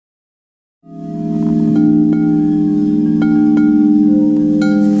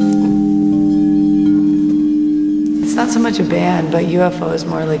much a band, but UFO is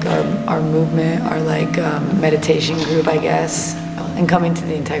more like our movement, our like meditation group, I guess. And coming to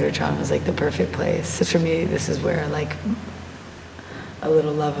the Integratron was like the perfect place. So for me, this is where like a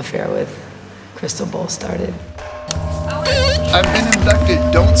little love affair with crystal bowl started. I've been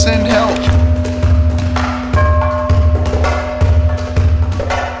abducted. Don't send help.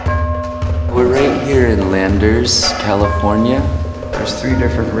 We're right here in Landers, California. There's 3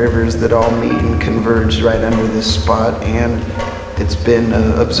 different rivers that all meet and converge right under this spot, and it's been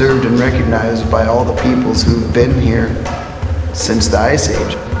observed and recognized by all the peoples who've been here since the Ice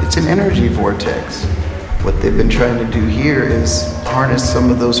Age. It's an energy vortex. What they've been trying to do here is harness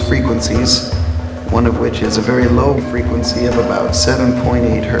some of those frequencies, one of which is a very low frequency of about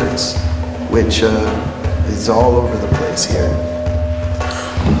 7.8 hertz, which is all over the place here.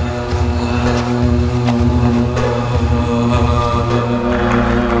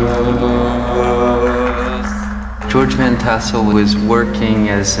 George Van Tassel was working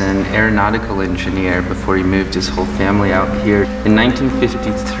as an aeronautical engineer before he moved his whole family out here. In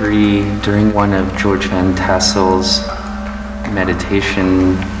 1953, during one of George Van Tassel's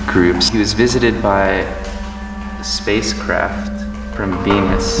meditation groups, he was visited by a spacecraft from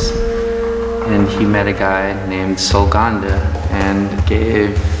Venus, and he met a guy named Solganda and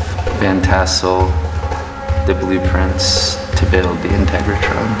gave Van Tassel the blueprints to build the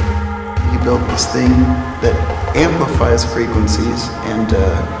Integratron. He built this thing that amplifies frequencies and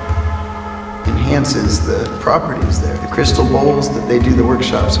enhances the properties there. The crystal bowls that they do the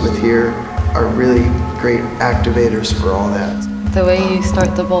workshops with here are really great activators for all that. The way you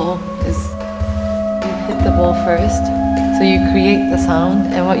start the bowl is you hit the bowl first, so you create the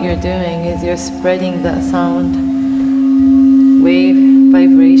sound, and what you're doing is you're spreading that sound, wave,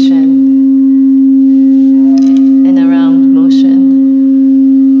 vibration, and around motion.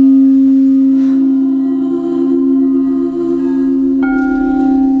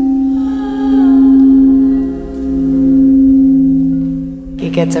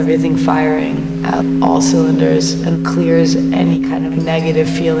 It gets everything firing at all cylinders and clears any kind of negative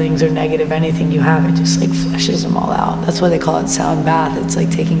feelings or negative anything you have. It just like flushes them all out. That's why they call it sound bath. It's like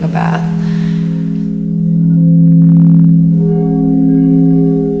taking a bath.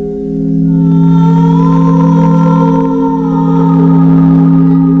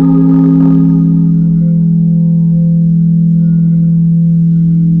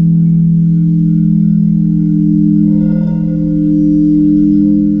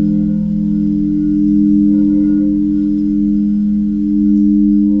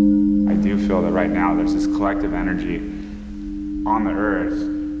 Right now there's this collective energy on the earth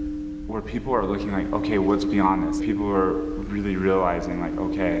where people are looking like, okay, what's beyond this? People are really realizing like,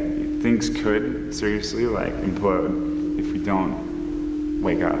 okay, things could seriously like implode if we don't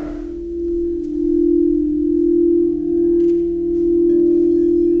wake up.